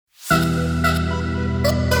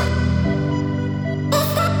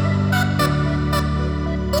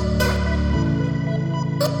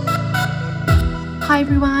Hi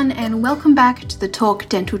everyone, and welcome back to the Talk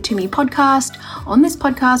Dental to Me podcast. On this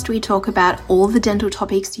podcast, we talk about all the dental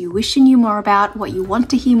topics you wish you knew more about, what you want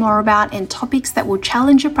to hear more about, and topics that will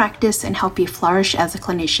challenge your practice and help you flourish as a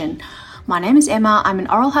clinician. My name is Emma. I'm an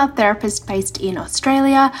oral health therapist based in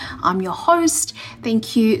Australia. I'm your host.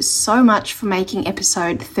 Thank you so much for making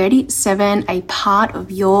episode 37 a part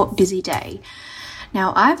of your busy day.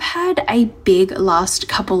 Now, I've had a big last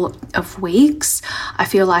couple of weeks. I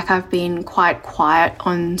feel like I've been quite quiet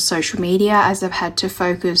on social media as I've had to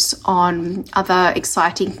focus on other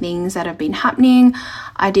exciting things that have been happening.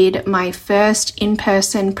 I did my first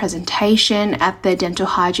in-person presentation at the Dental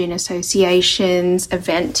Hygiene Association's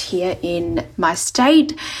event here in my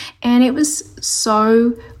state, and it was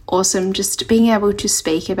so awesome just being able to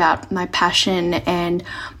speak about my passion and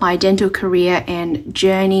my dental career and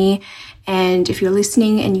journey. And if you're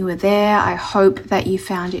listening and you were there, I hope that you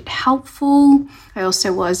found it helpful. I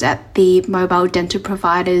also was at the Mobile Dental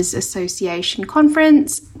Providers Association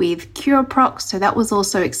conference with CureProx, so that was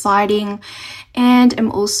also exciting. And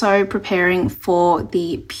I'm also preparing for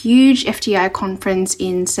the huge FTI conference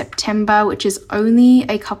in September, which is only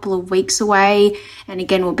a couple of weeks away. And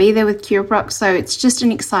again, we'll be there with CureProx, so it's just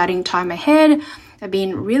an exciting time ahead. I've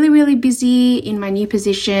been really busy in my new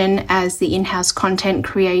position as the in-house content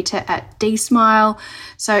creator at DSmile.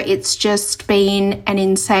 So it's just been an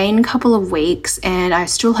insane couple of weeks, and I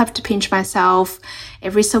still have to pinch myself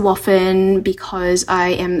every so often because I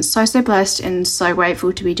am so blessed and so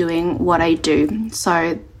grateful to be doing what I do.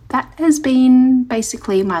 So that has been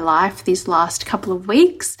basically my life these last couple of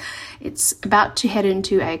weeks. It's about to head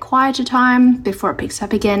into a quieter time before it picks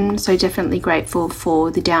up again. So definitely grateful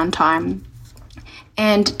for the downtime.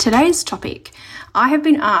 And today's topic, I have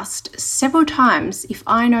been asked several times if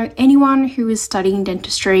I know anyone who is studying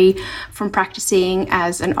dentistry from practicing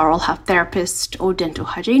as an oral health therapist or dental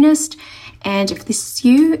hygienist. And if this is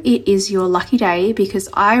you, it is your lucky day because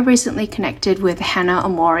I recently connected with Hannah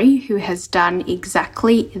Omori, who has done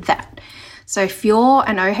exactly that. So if you're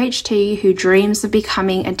an OHT who dreams of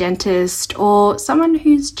becoming a dentist or someone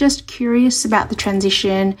who's just curious about the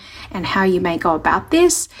transition and how you may go about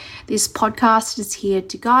this podcast is here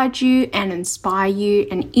to guide you and inspire you.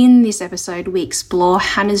 And in this episode, we explore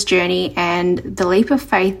Hannah's journey and the leap of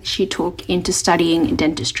faith she took into studying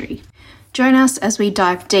dentistry. Join us as we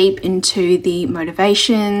dive deep into the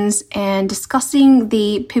motivations and discussing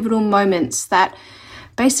the pivotal moments that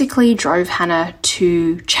basically drove Hannah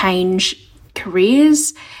to change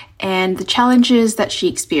careers and the challenges that she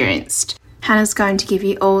experienced. Hannah's going to give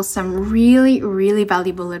you all some really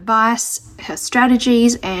valuable advice, her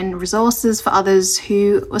strategies and resources for others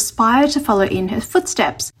who aspire to follow in her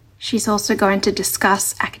footsteps. She's also going to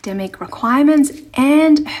discuss academic requirements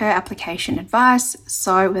and her application advice.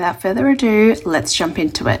 So without further ado, let's jump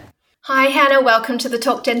into it. Hi Hannah, welcome to the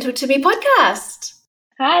Talk Dental to Me podcast.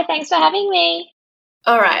 Hi, thanks for having me.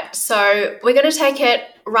 All right, so we're going to take it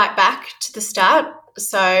right back to the start.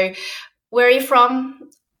 So where are you from?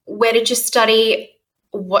 Where did you study?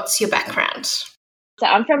 What's your background? So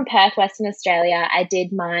I'm from Perth, Western Australia. I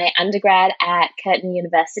did my undergrad at Curtin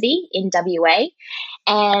University in WA,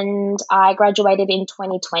 and I graduated in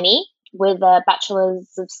 2020 with a Bachelor's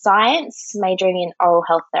of Science majoring in oral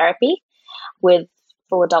health therapy with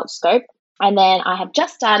full adult scope. And then I have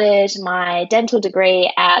just started my dental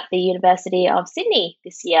degree at the University of Sydney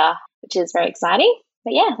this year, which is very exciting.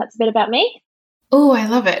 But yeah, that's a bit about me. Oh, I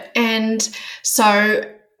love it. And so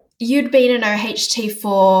you'd been an OHT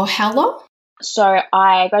for how long? So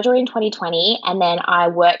I graduated in 2020 and then I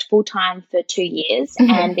worked full-time for 2 years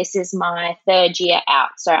and this is my third year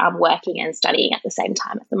out. So I'm working and studying at the same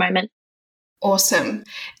time at the moment. Awesome.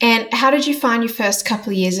 And how did you find your first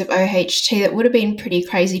couple of years of OHT? That would have been pretty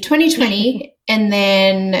crazy. 2020 and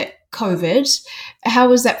then COVID. How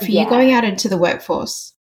was that for you going out into the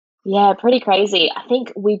workforce? Yeah, pretty crazy. I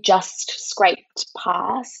think we just scraped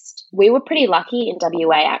past. We were pretty lucky in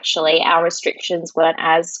WA, actually. Our restrictions weren't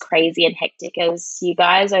as crazy and hectic as you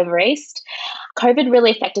guys over East. COVID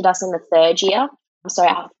really affected us in the third year, so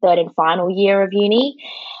our third and final year of uni.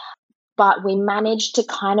 But we managed to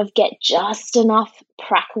kind of get just enough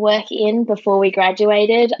prac work in before we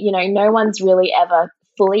graduated. You know, no one's really ever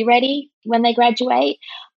fully ready when they graduate,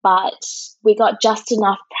 but we got just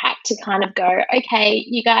enough prac to kind of go, okay,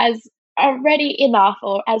 you guys are ready enough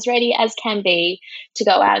or as ready as can be to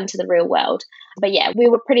go out into the real world. But yeah, we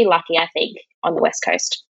were pretty lucky, I think, on the West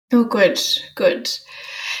Coast. Oh, good.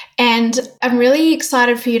 And I'm really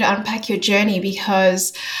excited for you to unpack your journey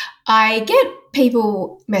because I get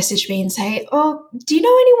people message me and say, oh, do you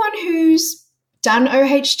know anyone who's done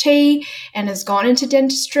OHT and has gone into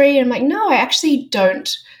dentistry? And I'm like, no, I actually don't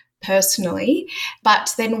personally,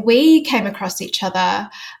 but then we came across each other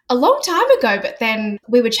a long time ago, but then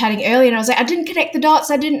we were chatting earlier and I was like, I didn't connect the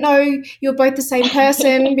dots. I didn't know you were both the same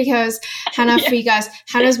person because Hannah, for you guys,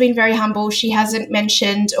 Hannah's been very humble. She hasn't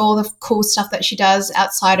mentioned all the cool stuff that she does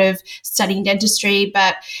outside of studying dentistry,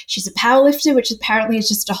 but she's a powerlifter, which apparently is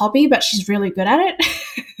just a hobby, but she's really good at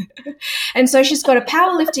it. And so she's got a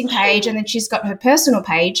powerlifting page and then she's got her personal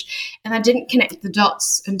page, and I didn't connect the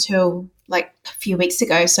dots until like a few weeks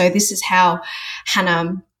ago. So this is how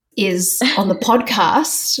Hannah is on the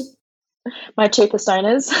podcast. My two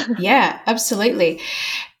personas. Yeah, absolutely.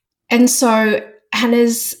 And so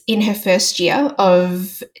Hannah's in her first year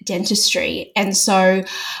of dentistry. And so,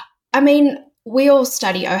 I mean, we all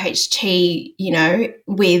study OHT, you know,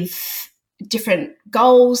 with different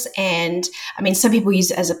goals. And I mean, some people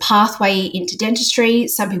use it as a pathway into dentistry.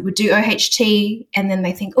 Some people do OHT and then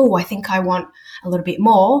they think, oh, I think I want a little bit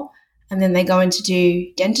more. And then they go in to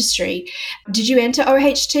do dentistry. Did you enter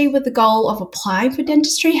OHT with the goal of applying for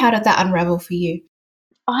dentistry? How did that unravel for you?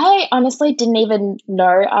 I honestly didn't even know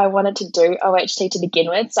I wanted to do OHT to begin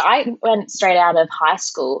with. So I went straight out of high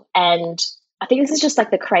school, and I think this is just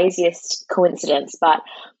like the craziest coincidence, but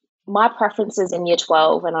my preferences in year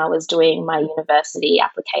 12 when I was doing my university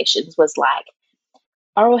applications was like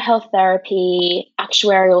oral health therapy,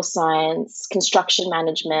 actuarial science, construction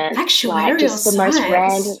management. Actuarial like just the science? most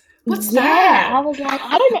random. What's that? I was like,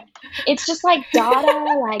 I don't know. It's just like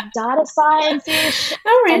data science-ish.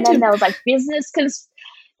 How And then random. there was like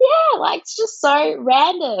yeah, like it's just so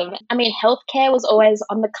random. I mean, healthcare was always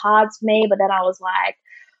on the cards for me, but then I was like,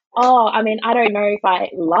 oh, I mean, I don't know if I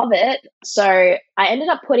love it. So I ended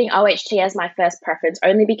up putting OHT as my first preference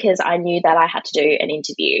only because I knew that I had to do an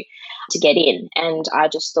interview to get in. And I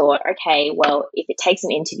just thought, okay, well, if it takes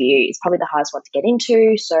an interview, it's probably the hardest one to get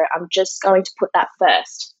into. So I'm just going to put that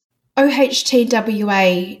first.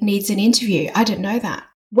 OHTWA needs an interview. I didn't know that.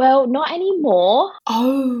 Well, not anymore.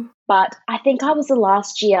 Oh. But I think I was the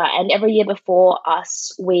last year, and every year before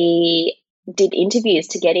us, we did interviews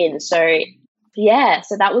to get in. So yeah,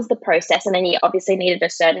 so that was the process. And then you obviously needed a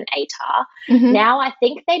certain ATAR. Mm-hmm. Now I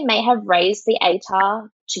think they may have raised the ATAR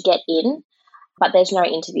to get in, but there's no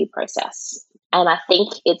interview process. And I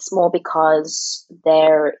think it's more because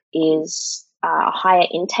there is a higher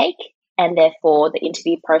intake, and therefore the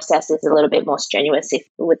interview process is a little bit more strenuous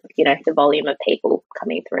with, you know, the volume of people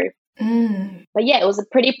coming through. But yeah, it was a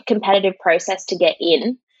pretty competitive process to get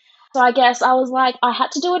in. So I guess I was like, I had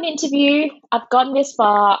to do an interview. I've gotten this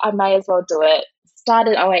far. I may as well do it.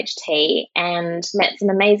 Started OHT and met some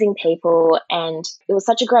amazing people. And it was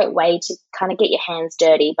such a great way to kind of get your hands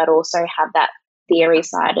dirty, but also have that theory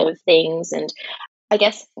side of things. And I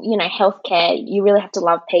guess, you know, healthcare, you really have to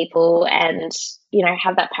love people and, you know,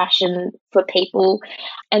 have that passion for people.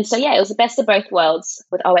 And so, yeah, it was the best of both worlds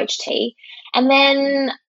with OHT. And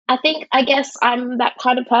then I guess I'm that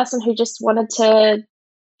kind of person who just wanted to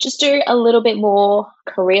just do a little bit more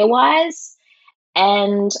career-wise,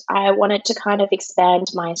 and I wanted to kind of expand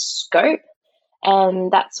my scope,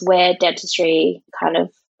 and that's where dentistry kind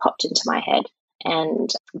of popped into my head, and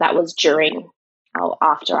that was during or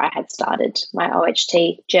after I had started my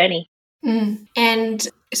OHT journey. And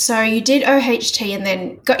so you did OHT and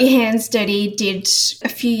then got your hands dirty, did a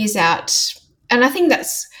few years out, and I think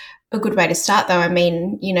that's a good way to start though. I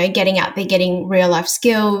mean, you know, getting out there, getting real life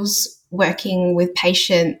skills, working with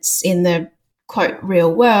patients in the quote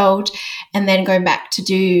real world, and then going back to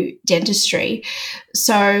do dentistry.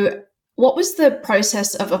 So what was the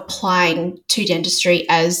process of applying to dentistry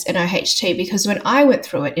as an OHT? Because when I went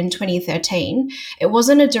through it in 2013, it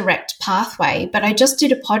wasn't a direct pathway, but I just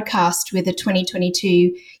did a podcast with a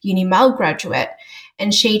 2022 UniMal graduate,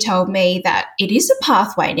 and she told me that it is a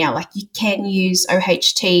pathway now, like you can use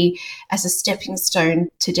OHT as a stepping stone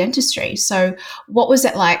to dentistry. So what was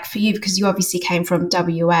it like for you? Because you obviously came from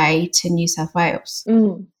WA to New South Wales.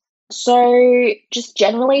 So just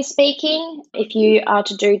generally speaking, if you are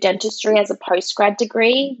to do dentistry as a postgrad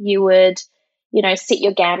degree, you would, you know, sit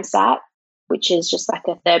your GAMSAT, which is just like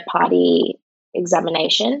a third-party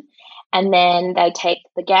examination, and then they take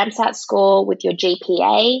the GAMSAT score with your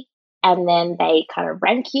GPA, and then they kind of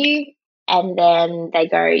rank you, and then they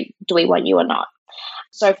go, do we want you or not?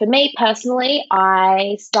 So for me personally,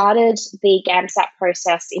 I started the GAMSAT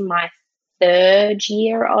process in my third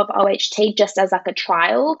year of OHT just as like a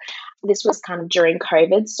trial. This was kind of during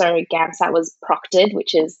COVID, so GAMSAT was proctored,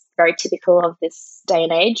 which is very typical of this day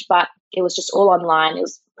and age, but it was just all online. It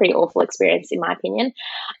was a pretty awful experience in my opinion.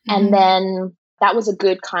 And then that was a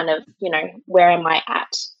good kind of, you know, where am I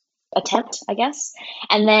at attempt, I guess.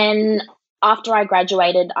 And then after I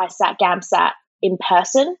graduated, I sat GAMSAT in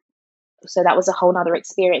person So that was a whole nother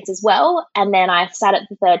experience as well. And then I sat it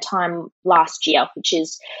the third time last year, which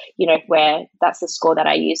is, where that's the score that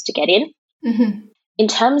I used to get in. Mm-hmm. In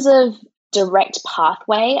terms of direct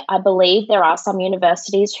pathway, I believe there are some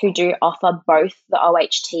universities who do offer both the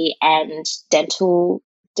OHT and dental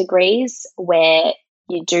degrees where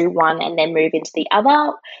you do one and then move into the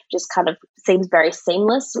other. Just kind of seems very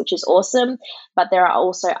seamless, which is awesome. But there are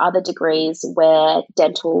also other degrees where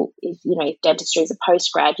dental, if dentistry is a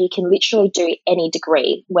postgrad, you can literally do any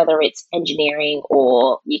degree, whether it's engineering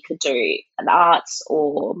or you could do an arts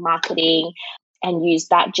or marketing, and use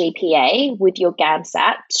that GPA with your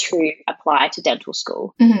GAMSAT to apply to dental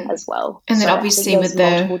school as well. And then obviously with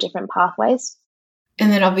multiple different pathways.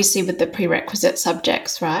 And then obviously with the prerequisite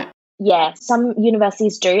subjects, right? Yeah, some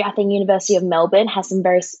universities do. I think University of Melbourne has some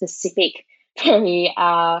very specific, very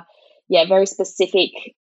specific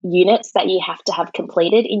units that you have to have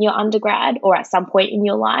completed in your undergrad or at some point in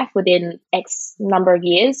your life within X number of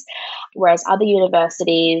years, whereas other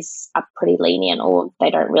universities are pretty lenient or they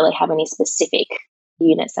don't really have any specific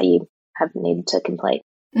units that you have needed to complete.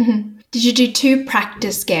 Mm-hmm. Did you do 2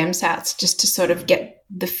 practice GAMSATs just to sort of get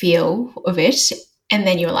the feel of it? And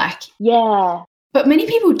then you were like... Yeah. But many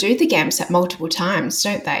people do the GAMSAT multiple times,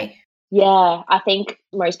 don't they? Yeah, I think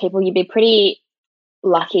most people, you'd be pretty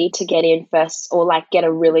lucky to get in first or like get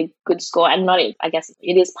a really good score. And I guess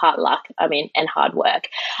it is part luck, and hard work.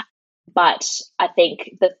 But I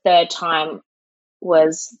think the third time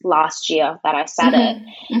was last year that I sat it,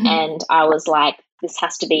 and I was like, this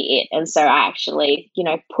has to be it. And so I actually,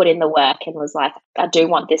 put in the work and was like, I do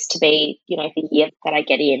want this to be, the year that I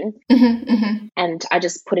get in. And I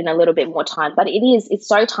just put in a little bit more time. But it's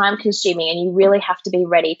so time consuming, and you really have to be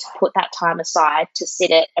ready to put that time aside to sit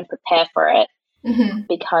it and prepare for it.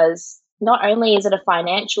 Because not only is it a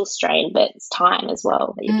financial strain, but it's time as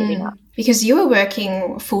well that you're giving up. Because you were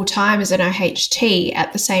working full-time as an OHT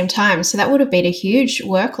at the same time, so that would have been a huge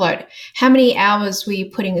workload. How many hours were you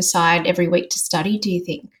putting aside every week to study, do you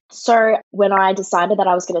think? So when I decided that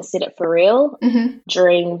I was going to sit it for real,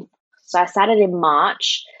 so I sat it in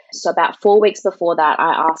March. So about 4 weeks before that,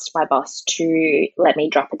 I asked my boss to let me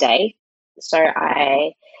drop a day. So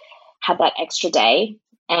I had that extra day,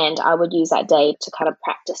 and I would use that day to kind of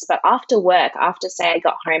practice. But after work, say I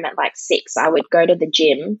got home at like 6, I would go to the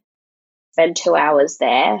gym, spend 2 hours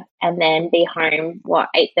there, and then be home,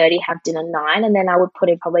 8:30, have dinner 9, and then I would put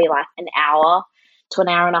in probably like an hour to an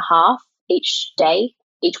hour and a half each day,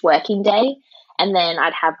 each working day, and then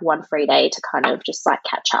I'd have one free day to kind of just like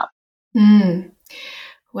catch up.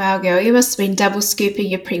 Wow, girl, you must have been double scooping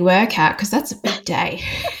your pre-workout because that's a big day.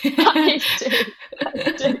 I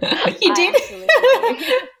do. You did?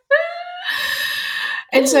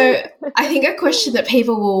 And so I think a question that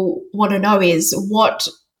people will want to know is, what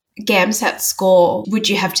GAMSAT score would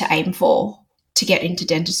you have to aim for to get into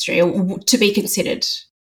dentistry or to be considered?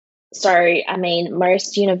 So,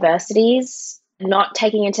 most universities, not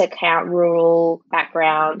taking into account rural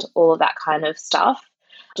background, all of that kind of stuff,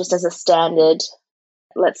 just as a standard,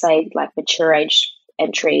 let's say like mature age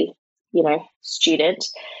entry, student,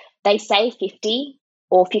 they say 50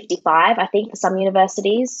 or 55, I think, for some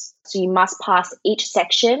universities. So you must pass each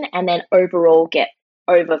section and then overall get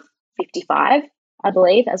over 55, I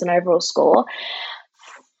believe, as an overall score.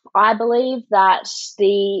 I believe that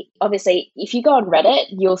obviously, if you go on Reddit,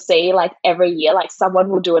 you'll see like every year, like someone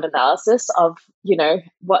will do an analysis of,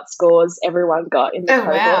 what scores everyone got in the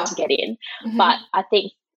cohort to get in. But I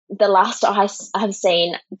think the last I've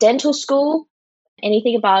seen, dental school,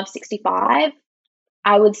 anything above 65,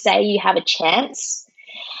 I would say you have a chance.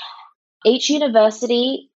 Each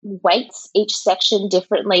university weights each section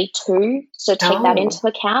differently too, so take that into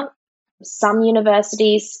account. Some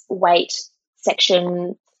universities weight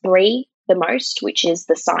section 3 the most, which is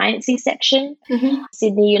the sciencey section.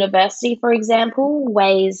 Sydney University, for example,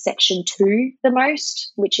 weighs section 2 the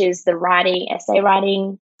most, which is the essay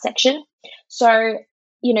writing section. So,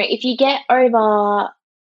 if you get over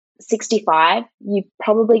 65, you've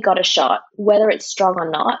probably got a shot. Whether it's strong or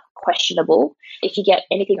not, questionable. If you get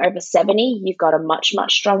anything over 70, you've got a much,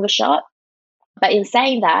 much stronger shot. But in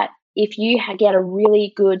saying that, if you get a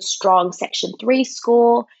really good, strong Section 3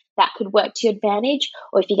 score, that could work to your advantage.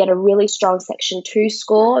 Or if you get a really strong Section 2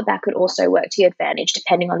 score, that could also work to your advantage,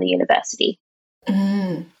 depending on the university.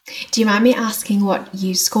 Do you mind me asking what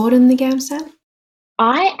you scored in the GAMSAT?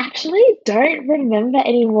 I actually don't remember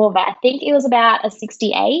anymore, but I think it was about a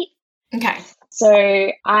 68. Okay.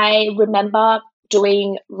 So I remember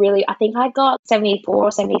doing I think I got 74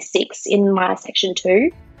 or 76 in my Section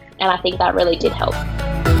 2, and I think that really did help.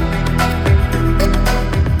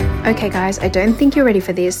 Okay guys, I don't think you're ready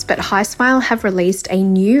for this, but Hi Smile have released a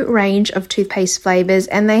new range of toothpaste flavors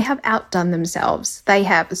and they have outdone themselves. They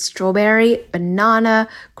have strawberry, banana,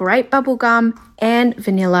 grape bubblegum, and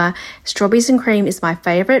vanilla. Strawberries and cream is my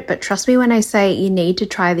favorite, but trust me when I say you need to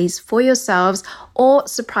try these for yourselves or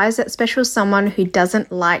surprise that special someone who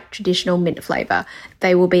doesn't like traditional mint flavor.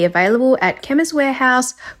 They will be available at Chemist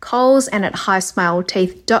Warehouse, Coles, and at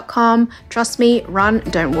highsmileteeth.com. Trust me, run,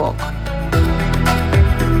 don't walk.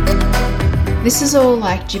 This is all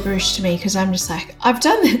like gibberish to me because I'm just like, I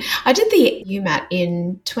did the UMAT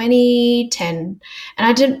in 2010 and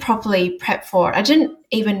I didn't properly prep for it. I didn't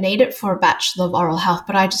even need it for a Bachelor of Oral Health,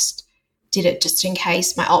 but I just did it just in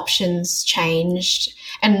case my options changed.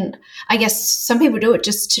 And I guess some people do it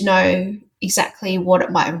just to know exactly what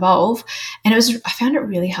it might involve. And I found it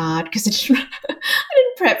really hard because I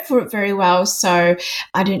didn't prep for it very well. So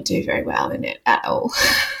I didn't do very well in it at all.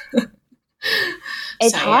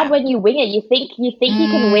 It's hard when you wing it. You think you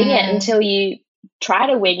can wing it until you try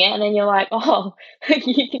to wing it, and then you're like, oh,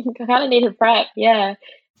 you kind of need to prep. Yeah,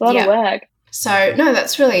 it's a lot of work. So, no,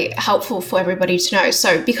 that's really helpful for everybody to know.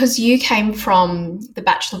 So, because you came from the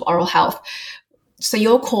Bachelor of Oral Health, so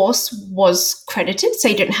your course was credited, so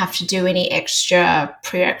you didn't have to do any extra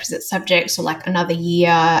prerequisite subjects or like another year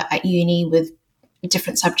at uni with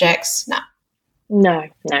different subjects? No.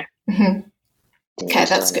 Mm-hmm. Okay,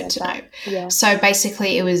 that's good to know. Yeah. So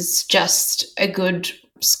basically it was just a good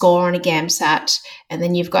score on a GAMSAT and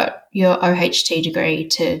then you've got your OHT degree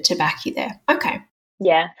to back you there. Okay.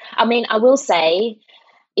 Yeah. I mean, I will say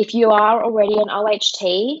if you are already an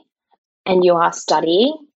OHT and you are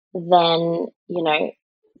studying, then,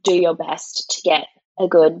 do your best to get a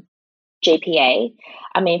good GPA.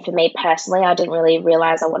 I mean, for me personally, I didn't really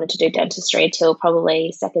realize I wanted to do dentistry until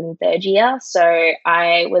probably second, third year. So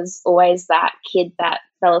I was always that kid that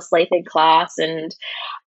fell asleep in class and,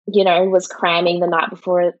 was cramming the night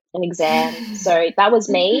before an exam. So that was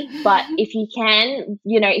me. But if you can,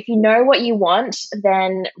 if you know what you want,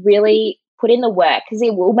 then really put in the work because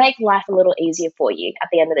it will make life a little easier for you at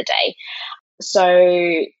the end of the day.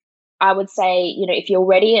 So I would say, if you're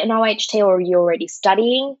already an OHT or you're already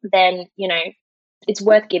studying, then, it's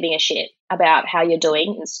worth giving a shit about how you're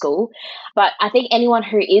doing in school. But I think anyone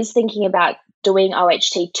who is thinking about doing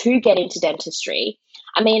OHT to get into dentistry,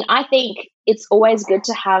 I mean, I think it's always good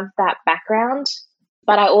to have that background.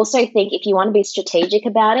 But I also think if you want to be strategic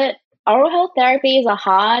about it, oral health therapy is a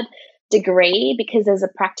hard degree because there's a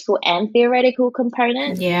practical and theoretical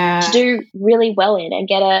component to do really well in and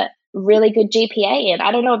get a really good GPA in.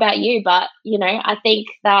 I don't know about you, but, I think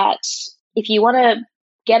that if you want to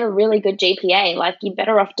get a really good GPA, like you're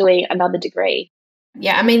better off doing another degree.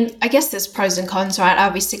 Yeah, I mean, I guess there's pros and cons, right? I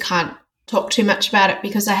obviously can't talk too much about it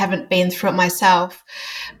because I haven't been through it myself,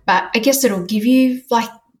 but I guess it'll give you like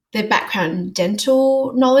the background in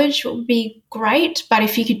dental knowledge would be great. But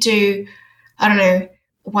if you could do, I don't know,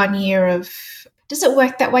 1 year of, does it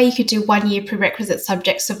work that way? You could do 1 year prerequisite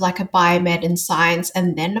subjects of like a biomed and science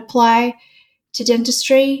and then apply to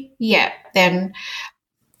dentistry? Yeah, then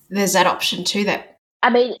there's that option too. I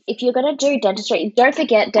mean, if you're going to do dentistry, don't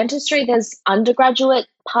forget dentistry, there's undergraduate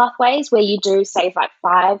pathways where you do, say, like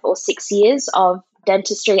 5 or 6 years of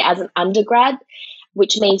dentistry as an undergrad,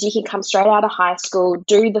 which means you can come straight out of high school,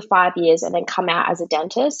 do the 5 years, and then come out as a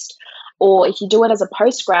dentist. Or if you do it as a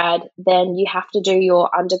postgrad, then you have to do your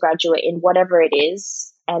undergraduate in whatever it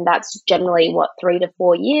is. And that's generally, 3 to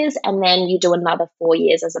 4 years. And then you do another 4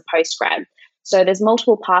 years as a postgrad. So there's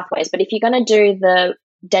multiple pathways. But if you're going to do the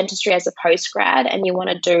dentistry as a postgrad and you want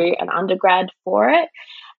to do an undergrad for it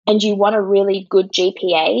and you want a really good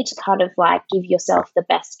GPA to kind of like give yourself the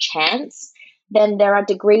best chance, then there are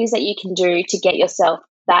degrees that you can do to get yourself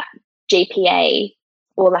that GPA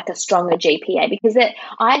or like a stronger GPA, because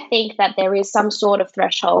I think that there is some sort of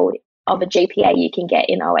threshold of a GPA you can get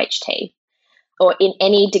in OHT or in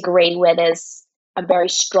any degree where there's a very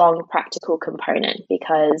strong practical component,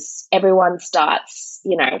 because everyone starts,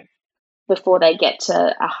 before they get to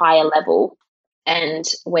a higher level. And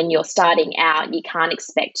when you're starting out, you can't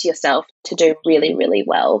expect yourself to do really, really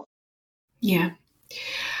well. Yeah.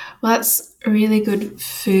 Well, that's really good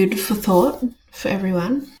food for thought for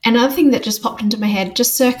everyone. Another thing that just popped into my head,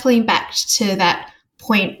 just circling back to that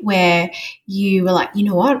point where you were like, you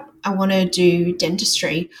know what, I want to do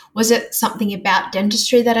dentistry. Was it something about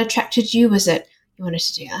dentistry that attracted you? Was it you wanted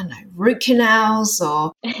to do, I don't know, root canals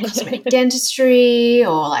or cosmetic dentistry,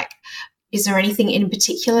 or like, is there anything in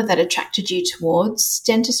particular that attracted you towards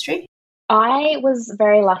dentistry? I was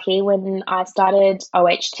very lucky when I started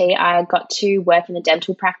OHT. I got to work in a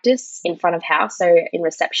dental practice in front of house, so in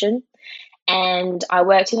reception. And I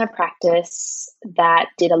worked in a practice that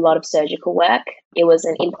did a lot of surgical work. It was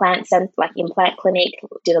an implant clinic,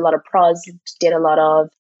 did a lot of pros, did a lot of,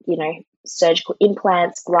 surgical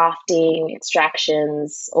implants, grafting,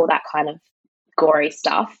 extractions, all that kind of gory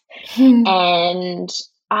stuff. And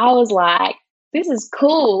I was like, this is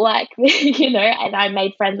cool. Like, and I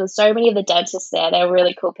made friends with so many of the dentists there. They were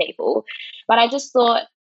really cool people. But I just thought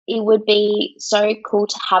it would be so cool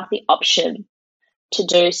to have the option to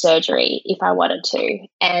do surgery if I wanted to.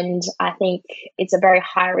 And I think it's a very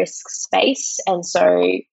high risk space. And so,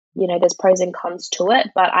 there's pros and cons to it.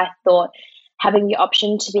 But I thought having the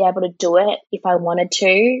option to be able to do it if I wanted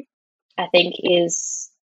to, I think is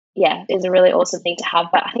a really awesome thing to have.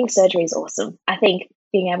 But I think surgery is awesome. I think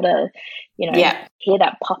being able to, hear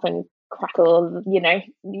that pop and crackle, I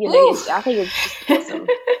think it's just awesome.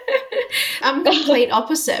 I'm complete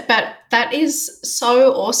opposite, but that is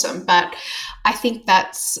so awesome. But I think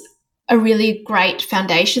that's a really great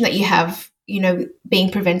foundation that you have,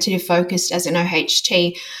 being preventative focused as an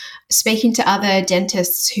OHT. Speaking to other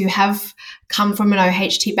dentists who have come from an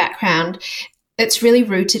OHT background, it's really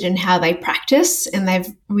rooted in how they practice, and they've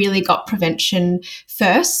really got prevention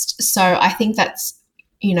first. So I think that's,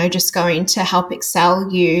 just going to help excel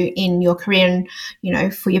you in your career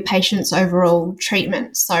and, for your patients' overall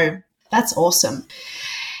treatment. So that's awesome.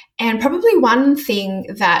 And probably one thing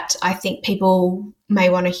that I think people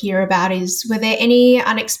may want to hear about is, were there any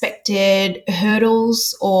unexpected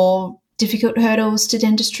hurdles or difficult hurdles to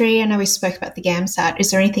dentistry? I know we spoke about the GAMSAT.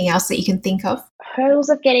 Is there anything else that you can think of? Hurdles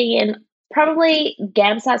of getting in, probably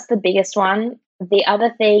GAMSAT's the biggest one. The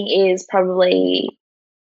other thing is probably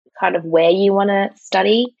kind of where you want to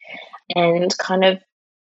study, and kind of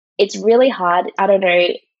it's really hard. I don't know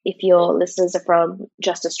if your listeners are from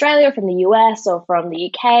just Australia, from the US, or from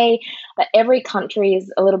the UK, but every country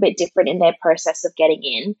is a little bit different in their process of getting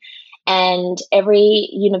in. And every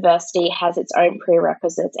university has its own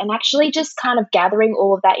prerequisites. And actually just kind of gathering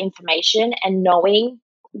all of that information and knowing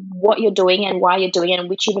what you're doing and why you're doing it and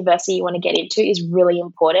which university you want to get into is really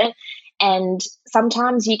important. And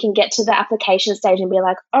sometimes you can get to the application stage and be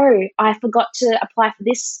like, oh, I forgot to apply for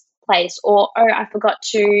this place, or, oh, I forgot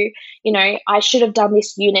to, I should have done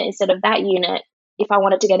this unit instead of that unit if I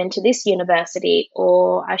wanted to get into this university,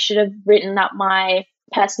 or I should have written up my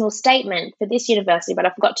personal statement for this university, but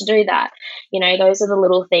I forgot to do that. Those are the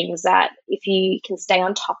little things that if you can stay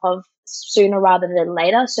on top of sooner rather than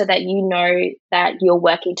later, so that you know that you're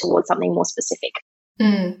working towards something more specific.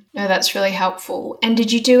 No, that's really helpful. And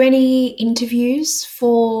did you do any interviews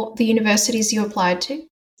for the universities you applied to?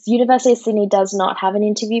 University of Sydney does not have an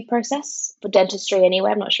interview process for dentistry anyway.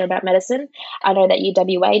 I'm not sure about medicine. I know that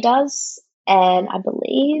UWA does, and I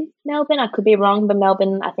believe Melbourne, I could be wrong, but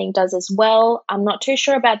Melbourne I think does as well. I'm not too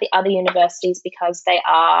sure about the other universities because they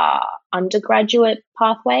are undergraduate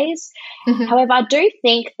pathways. Mm-hmm. However, I do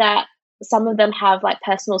think that some of them have like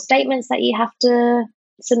personal statements that you have to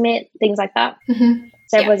submit, things like that. Mm-hmm.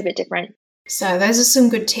 So it was a bit different. So those are some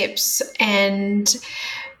good tips. And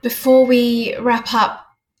before we wrap up,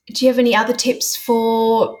 do you have any other tips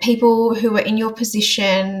for people who are in your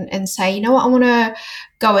position and say, you know what, I want to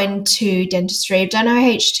go into dentistry, I've done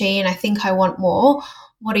OHT and I think I want more?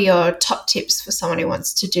 What are your top tips for someone who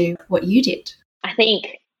wants to do what you did? I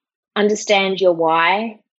think understand your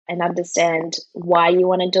why and understand why you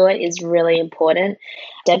want to do it is really important.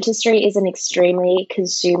 Dentistry is an extremely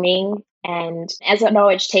consuming, and as an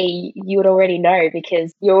OHT, you would already know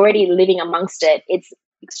because you're already living amongst it. It's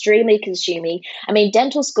extremely consuming. I mean,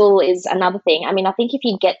 dental school is another thing. I mean, I think if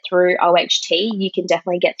you get through OHT, you can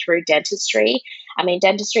definitely get through dentistry. I mean,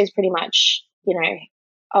 dentistry is pretty much,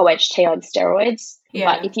 OHT on steroids. Yeah.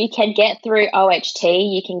 But if you can get through OHT,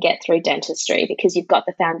 you can get through dentistry because you've got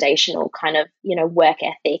the foundational kind of, work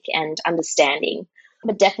ethic and understanding.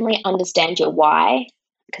 But definitely understand your why,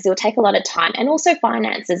 because it will take a lot of time, and also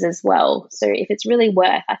finances as well. So if it's really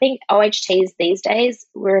worth, I think OHTs these days,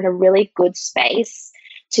 we're in a really good space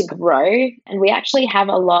to grow, and we actually have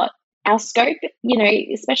a lot. Our scope,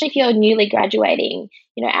 especially if you're newly graduating,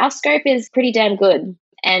 our scope is pretty damn good,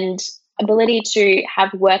 and ability to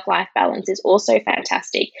have work-life balance is also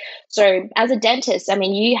fantastic. So as a dentist, I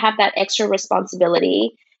mean, you have that extra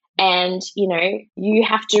responsibility, and you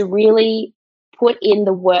have to really put in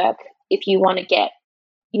the work if you want to get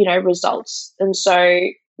results, and so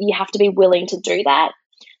you have to be willing to do that.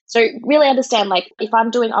 So really understand, like, if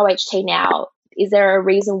I'm doing OHT now, is there a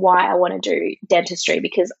reason why I want to do dentistry?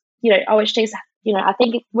 Because OHTs, I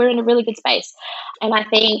think we're in a really good space, and I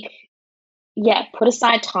think put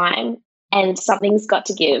aside time, and something's got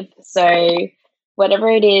to give. So whatever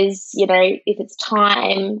it is, if it's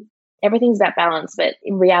time, everything's about balance, but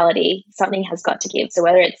in reality, something has got to give. So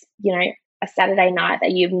whether it's, a Saturday night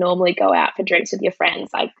that you normally go out for drinks with your friends,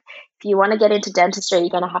 like if you want to get into dentistry, you're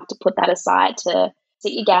going to have to put that aside to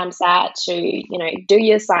sit your GAMSAT, to, do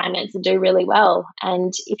your assignments and do really well.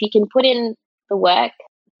 And if you can put in the work,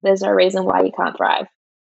 there's no reason why you can't thrive.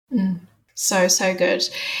 So good.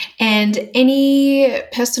 And any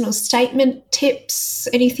personal statement tips,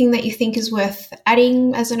 anything that you think is worth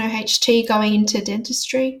adding as an OHT going into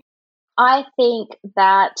dentistry? I think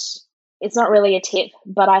that it's not really a tip,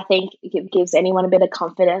 but I think it gives anyone a bit of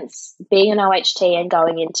confidence. Being an OHT and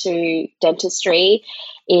going into dentistry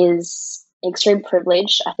is extreme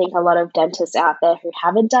privilege. I think a lot of dentists out there who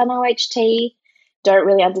haven't done OHT don't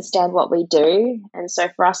really understand what we do. And so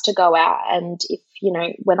for us to go out and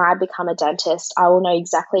when I become a dentist, I will know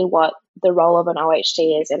exactly what the role of an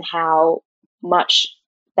OHT is and how much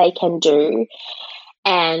they can do.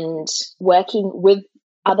 And working with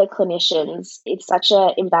other clinicians, it's such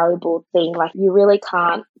an invaluable thing. Like, you really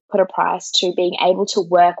can't put a price to being able to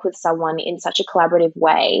work with someone in such a collaborative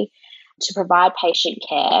way to provide patient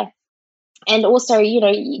care. And also,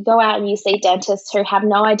 you go out and you see dentists who have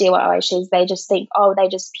no idea what OH is. They just think, they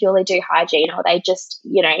just purely do hygiene, or they just,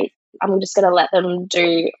 I'm just going to let them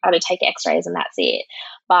take x-rays and that's it.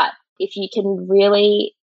 But if you can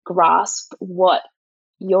really grasp what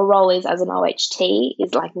your role is as an OHT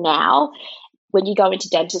is like now, when you go into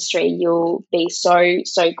dentistry, you'll be so,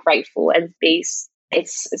 so grateful and it's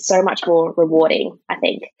so much more rewarding, I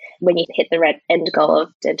think, when you hit the end goal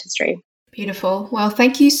of dentistry. Beautiful. Well,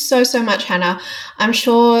 thank you so, so much, Hannah. I'm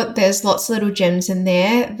sure there's lots of little gems in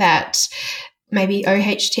there that maybe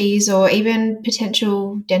OHTs or even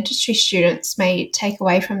potential dentistry students may take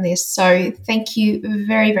away from this. So thank you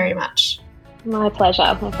very, very much. My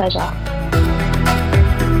pleasure. My pleasure.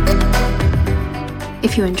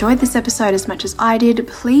 If you enjoyed this episode as much as I did,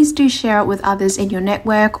 please do share it with others in your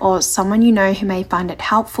network or someone you know who may find it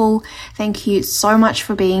helpful. Thank you so much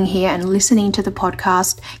for being here and listening to the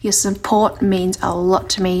podcast. Your support means a lot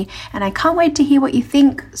to me, and I can't wait to hear what you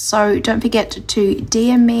think. So don't forget to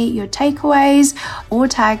DM me your takeaways or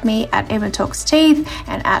tag me at Emma Talks Teeth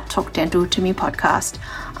and at Talk Dental to Me podcast.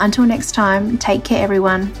 Until next time, take care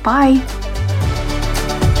everyone. Bye.